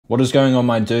What is going on,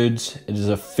 my dudes? It is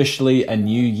officially a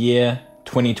new year,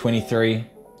 2023.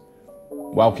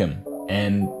 Welcome,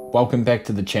 and welcome back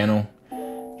to the channel.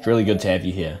 It's really good to have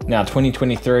you here. Now,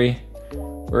 2023,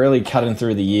 we're really cutting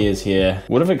through the years here.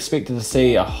 Would have expected to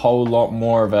see a whole lot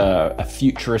more of a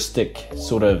futuristic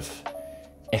sort of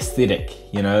aesthetic,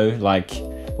 you know, like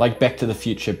Back to the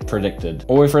Future predicted.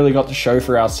 All we've really got to show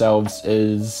for ourselves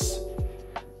is,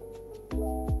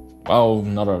 well,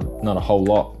 not a whole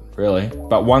lot, really.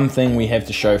 But one thing we have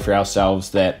to show for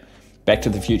ourselves that Back to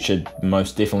the Future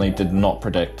most definitely did not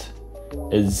predict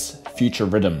is Future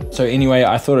Riddim. So anyway,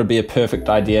 I thought it'd be a perfect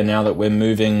idea now that we're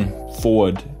moving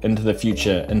forward into the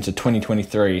future, into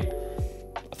 2023.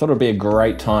 I thought it'd be a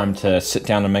great time to sit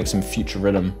down and make some Future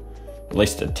Riddim, at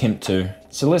least attempt to.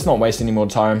 So let's not waste any more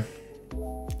time.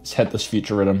 Let's hit this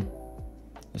Future Riddim.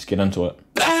 Let's get into it.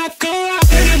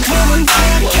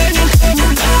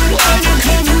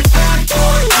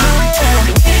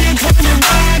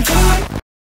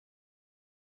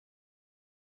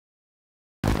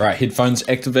 Right, headphones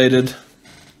activated.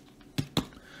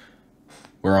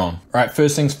 We're on. Right,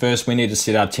 first things first, we need to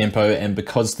set our tempo, and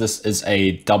because this is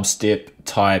a dubstep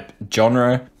type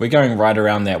genre, we're going right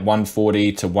around that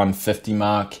 140 to 150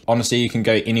 mark. Honestly, you can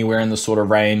go anywhere in the sort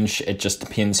of range. It just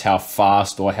depends how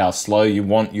fast or how slow you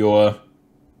want your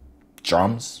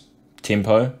drums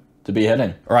tempo to be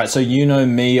hitting. All right, so you know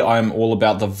me, I'm all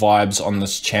about the vibes on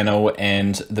this channel,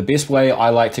 and the best way I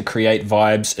like to create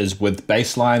vibes is with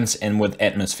bass lines and with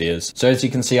atmospheres. So as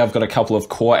you can see, I've got a couple of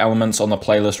core elements on the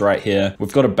playlist right here.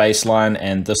 We've got a bass line,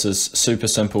 and this is super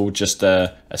simple, just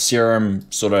a serum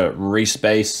sort of Reese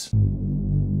bass.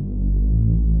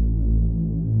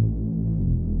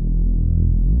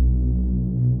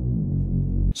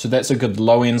 So that's a good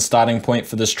low end starting point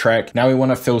for this track. Now we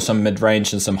want to fill some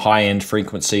mid-range and some high end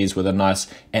frequencies with a nice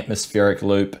atmospheric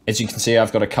loop. As you can see,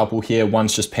 I've got a couple here.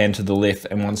 One's just panned to the left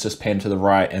and one's just panned to the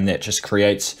right, and that just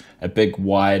creates a big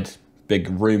wide, big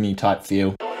roomy type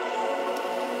feel.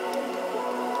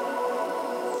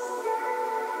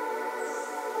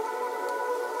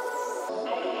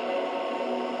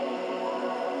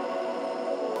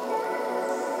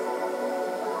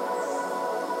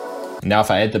 Now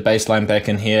if I add the bass line back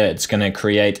in here, it's going to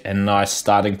create a nice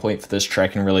starting point for this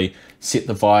track and really set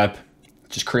the vibe.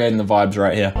 Just creating the vibes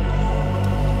right here.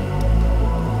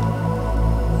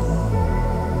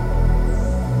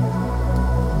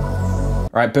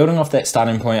 Alright, building off that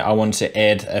starting point, I wanted to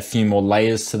add a few more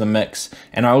layers to the mix,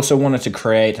 and I also wanted to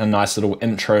create a nice little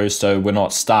intro so we're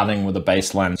not starting with a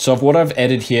bass line. So what I've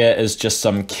added here is just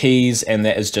some keys, and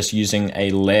that is just using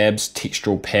a Labs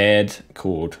textural pad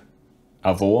called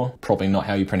Avor, probably not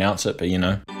how you pronounce it, but you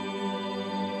know.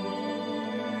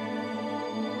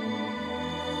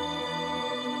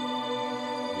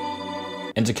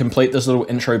 And to complete this little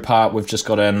intro part, we've just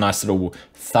got a nice little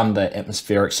thunder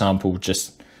atmospheric sample,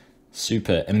 just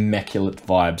super immaculate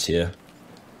vibes here.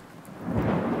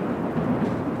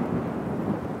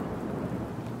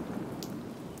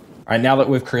 All right, now that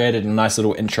we've created a nice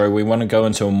little intro, we want to go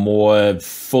into a more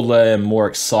fuller, more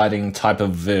exciting type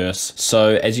of verse.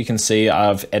 So as you can see,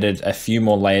 I've added a few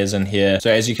more layers in here. So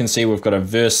as you can see, we've got a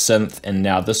verse synth, and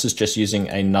now this is just using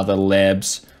another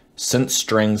Labs synth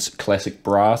strings classic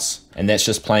brass, and that's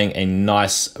just playing a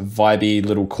nice vibey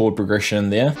little chord progression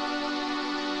there.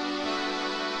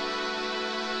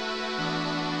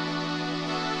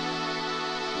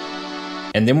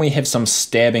 And then we have some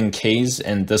stabbing keys,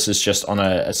 and this is just on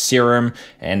a serum,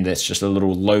 and that's just a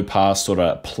little low pass sort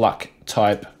of pluck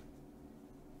type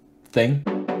thing.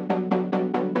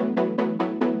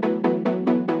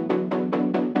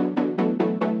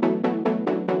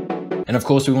 And of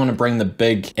course we want to bring the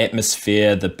big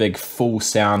atmosphere, the big full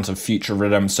sounds of Future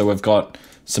Riddim, so we've got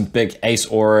some big Ace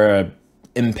Aura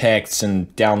impacts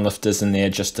and downlifters in there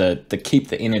just to keep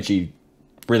the energy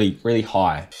really, really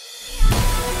high.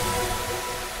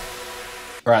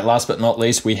 All right, last but not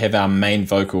least, we have our main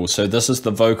vocal. So this is the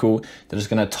vocal that is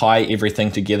going to tie everything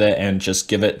together and just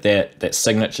give it that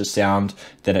signature sound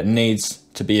that it needs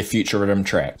to be a Future Riddim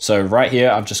track. So right here,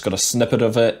 I've just got a snippet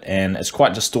of it, and it's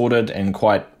quite distorted and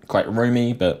quite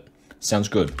roomy, but sounds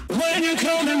good. When you're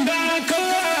coming back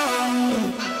around.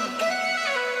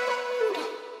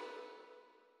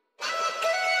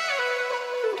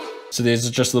 So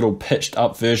there's just little pitched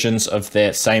up versions of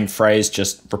that same phrase,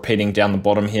 just repeating down the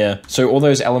bottom here. So all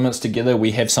those elements together,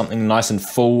 we have something nice and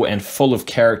full of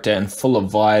character and full of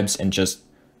vibes, and just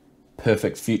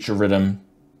perfect Future Riddim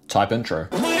type intro.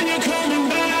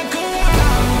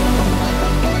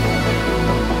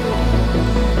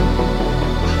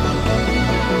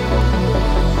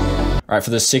 All right, for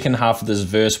the second half of this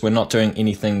verse, we're not doing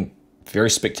anything very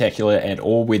spectacular at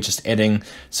all. We're just adding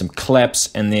some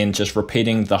claps and then just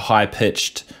repeating the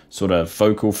high-pitched sort of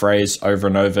vocal phrase over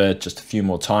and over just a few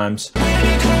more times.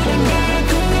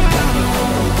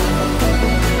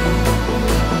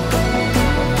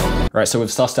 Right, so we've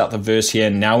sussed out the verse here.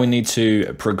 Now we need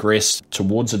to progress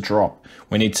towards a drop.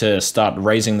 We need to start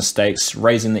raising the stakes,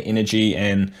 raising the energy,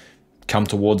 and come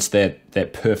towards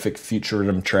that perfect Future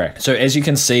Riddim track. So as you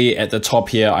can see at the top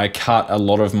here, I cut a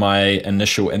lot of my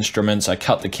initial instruments. I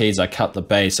cut the keys, I cut the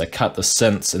bass, I cut the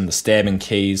synths and the stabbing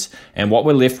keys. And what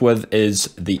we're left with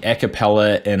is the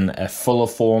acapella in a fuller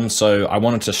form. So I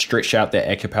wanted to stretch out that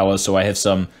acapella so I have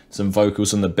some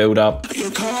vocals in the build up.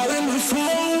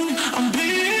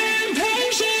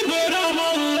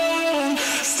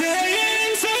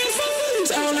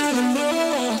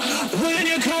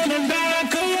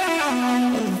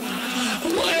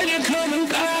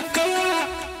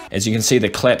 As you can see, the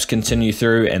claps continue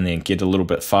through and then get a little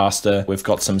bit faster. We've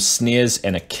got some snares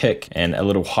and a kick and a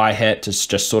little hi-hat to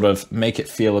just sort of make it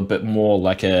feel a bit more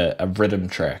like a rhythm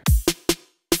track.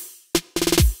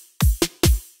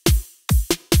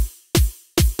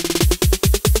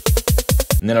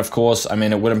 And then of course, I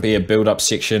mean, it wouldn't be a build-up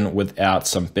section without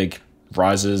some big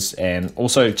rises and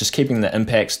also just keeping the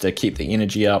impacts to keep the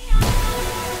energy up.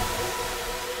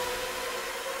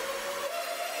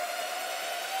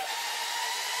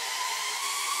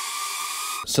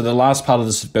 So the last part of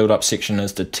this build-up section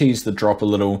is to tease the drop a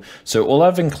little. So all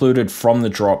I've included from the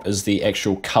drop is the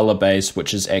actual color base,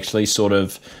 which is actually sort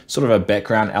of a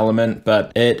background element,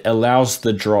 but it allows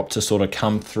the drop to sort of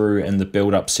come through in the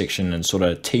build-up section and sort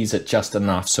of tease it just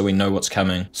enough so we know what's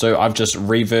coming. So I've just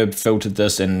reverb filtered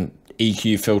this and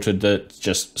EQ filtered it,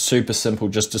 just super simple,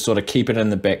 just to sort of keep it in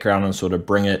the background and sort of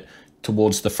bring it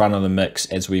towards the front of the mix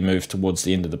as we move towards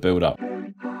the end of the build-up.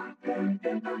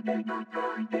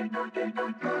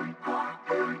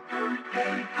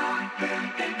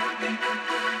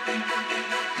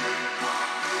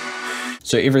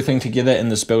 So everything together in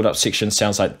this build-up section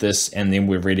sounds like this, and then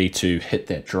we're ready to hit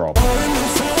that drop.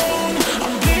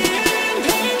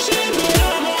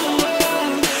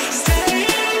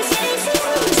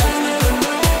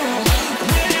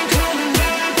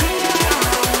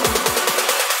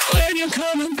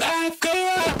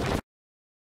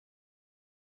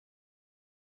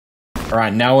 All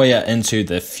right, now we are into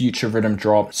the Future Riddim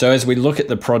drop. So as we look at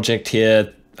the project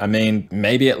here, I mean,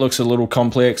 maybe it looks a little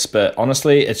complex, but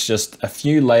honestly, it's just a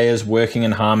few layers working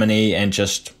in harmony and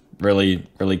just really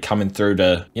coming through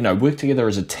to, you know, work together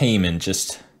as a team and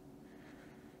just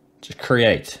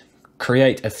create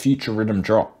a Future Riddim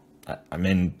drop. I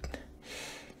mean,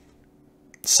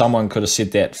 someone could have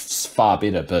said that far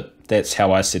better, but that's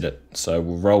how I said it, so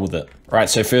we'll roll with it. All right,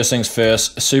 so first things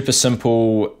first, super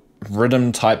simple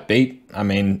rhythm type beat. I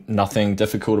mean, nothing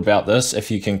difficult about this.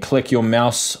 If you can click your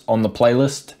mouse on the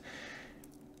playlist,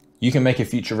 you can make a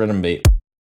Future Riddim beat.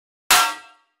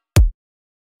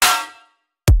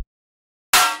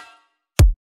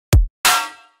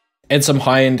 Add some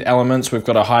high-end elements. We've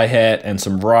got a hi-hat and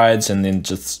some rides and then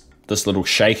just this little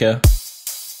shaker.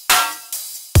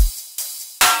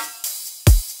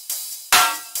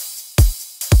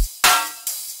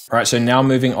 All right, so now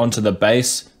moving on to the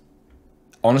bass.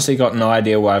 Honestly got no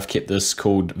idea why I've kept this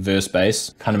called verse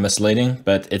bass. Kind of misleading,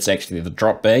 but it's actually the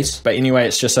drop bass. But anyway,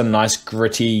 it's just a nice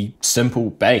gritty,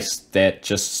 simple bass that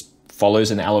just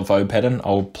follows an LFO pattern.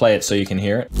 I'll play it so you can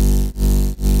hear it.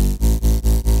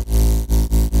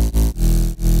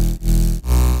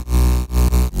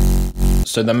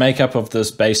 So the makeup of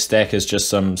this bass stack is just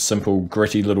some simple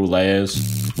gritty little layers.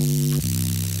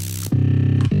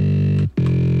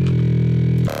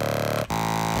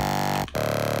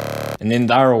 And then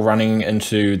they're all running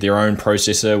into their own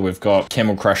processor. We've got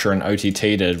Camel Crusher and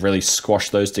OTT to really squash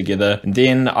those together. And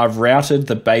then I've routed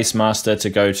the bass master to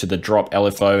go to the drop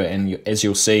LFO. And as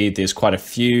you'll see, there's quite a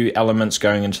few elements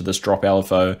going into this drop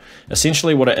LFO.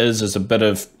 Essentially what it is a bit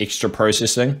of extra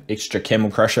processing, extra Camel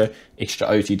Crusher, extra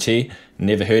OTT.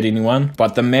 Never hurt anyone.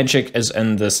 But the magic is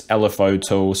in this LFO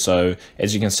tool. So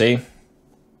as you can see,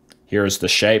 here is the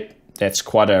shape. That's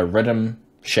quite a Riddim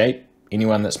shape.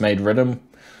 Anyone that's made Riddim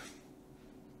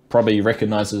probably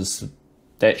recognizes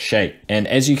that shape. And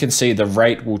as you can see, the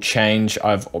rate will change.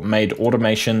 I've made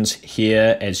automations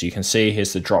here. As you can see,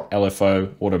 here's the drop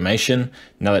LFO automation.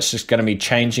 Now it's just going to be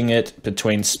changing it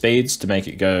between speeds to make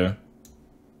it go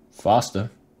faster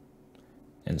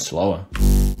and slower.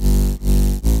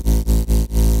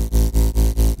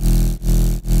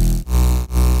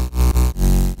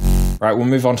 Right, we'll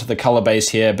move on to the color bass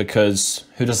here, because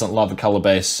who doesn't love a color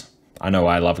bass? I know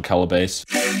I love a color bass.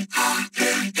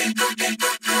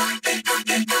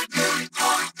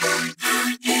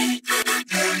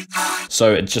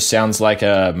 so it just sounds like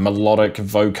a melodic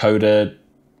vocoder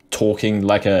talking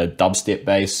like a dubstep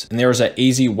bass. And there is an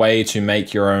easy way to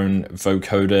make your own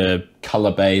vocoder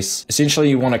color bass. Essentially,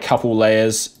 you want a couple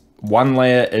layers. One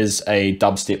layer is a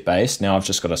dubstep bass. Now I've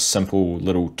just got a simple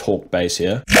little talk bass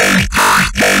here.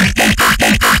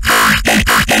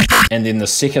 And then the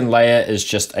second layer is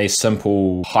just a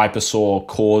simple hypersaw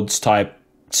chords type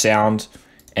sound,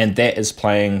 and that is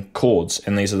playing chords,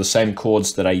 and these are the same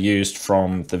chords that I used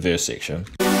from the verse section.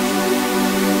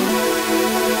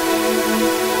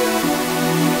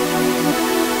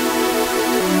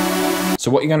 So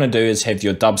what you're going to do is have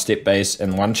your dubstep bass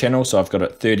in one channel, so I've got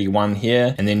it 31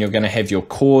 here, and then you're going to have your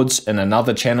chords in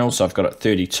another channel, so I've got it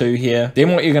 32 here.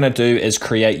 Then what you're going to do is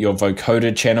create your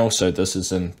vocoder channel, so this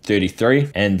is in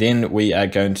 33, and then we are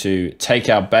going to take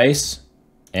our bass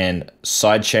and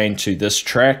sidechain to this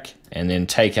track, and then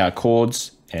take our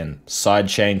chords and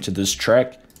sidechain to this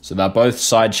track, so they're both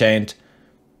sidechained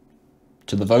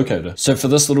to the vocoder. So for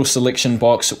this little selection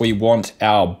box, we want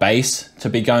our bass to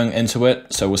be going into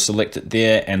it, so we'll select it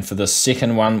there. And for the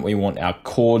second one, we want our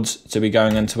chords to be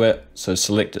going into it, so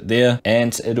select it there,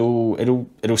 and it'll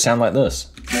sound like this.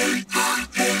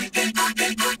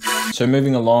 So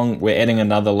moving along, we're adding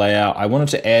another layer. I wanted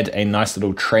to add a nice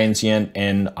little transient,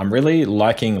 and I'm really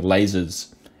liking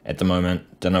lasers at the moment.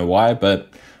 Don't know why, but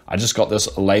I just got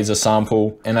this laser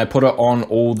sample and I put it on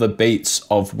all the beats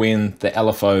of when the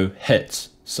LFO hits.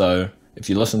 So if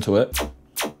you listen to it,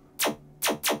 it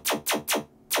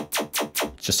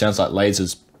just sounds like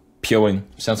lasers pewing.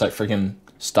 Sounds like freaking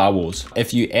Star Wars.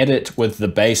 If you add it with the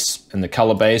bass and the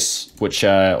color bass, which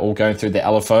are all going through the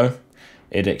LFO,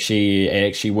 it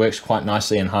actually works quite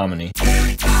nicely in harmony.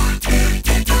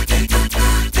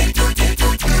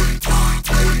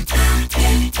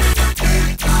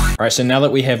 Alright, so now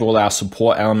that we have all our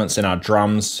support elements in our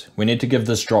drums, we need to give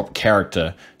this drop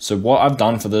character. So what I've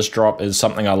done for this drop is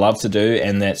something I love to do,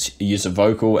 and that's use a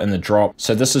vocal in the drop.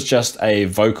 So this is just a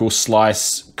vocal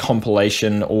slice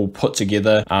compilation all put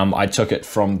together. I took it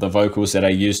from the vocals that I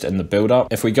used in the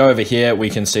build-up. If we go over here,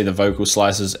 we can see the vocal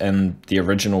slices in the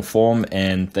original form,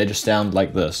 and they just sound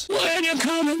like this. When you're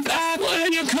coming back,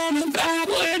 when you're coming back,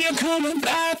 when you're coming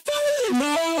back,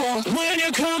 when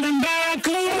you're coming back.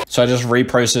 So I just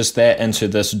reprocessed that into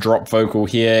this drop vocal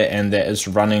here, and that is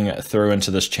running through into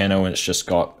this channel, and it's just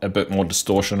got a bit more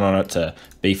distortion on it to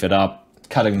beef it up,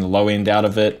 cutting the low end out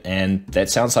of it, and that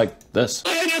sounds like this.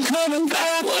 When you're coming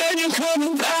back, when you're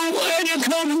coming back, when you're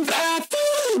coming back,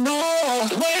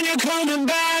 when you're coming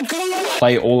back.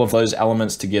 Play all of those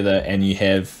elements together and you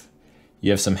have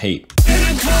some heat.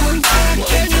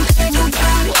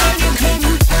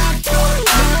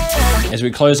 As we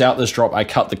close out this drop, I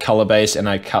cut the color bass and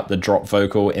I cut the drop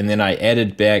vocal, and then I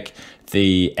added back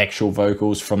the actual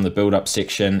vocals from the build-up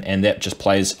section, and that just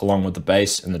plays along with the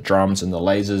bass and the drums and the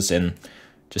lasers, and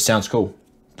just sounds cool.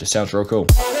 Just sounds real cool.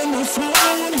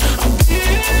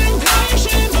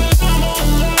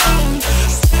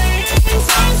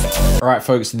 Alright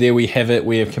folks, there we have it.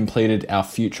 We have completed our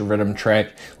Future Riddim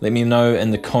track. Let me know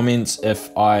in the comments if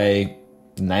I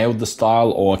nailed the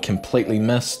style or completely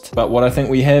missed. But what I think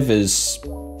we have is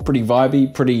pretty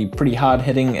vibey, pretty hard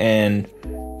hitting, and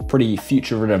pretty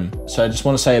Future Riddim. So I just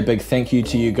want to say a big thank you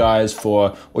to you guys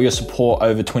for all your support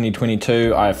over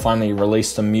 2022. I finally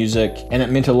released some music, and it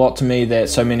meant a lot to me that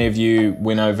so many of you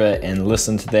went over and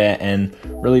listened to that and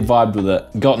really vibed with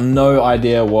it. Got no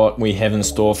idea what we have in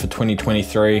store for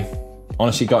 2023.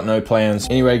 Honestly, got no plans.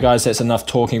 Anyway guys, that's enough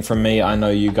talking from me. I know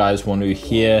you guys want to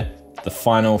hear the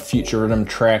final Future Riddim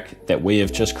track that we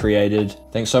have just created.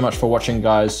 Thanks so much for watching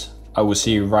guys. I will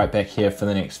see you right back here for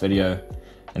the next video.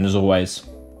 And as always,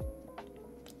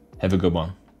 have a good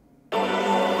one.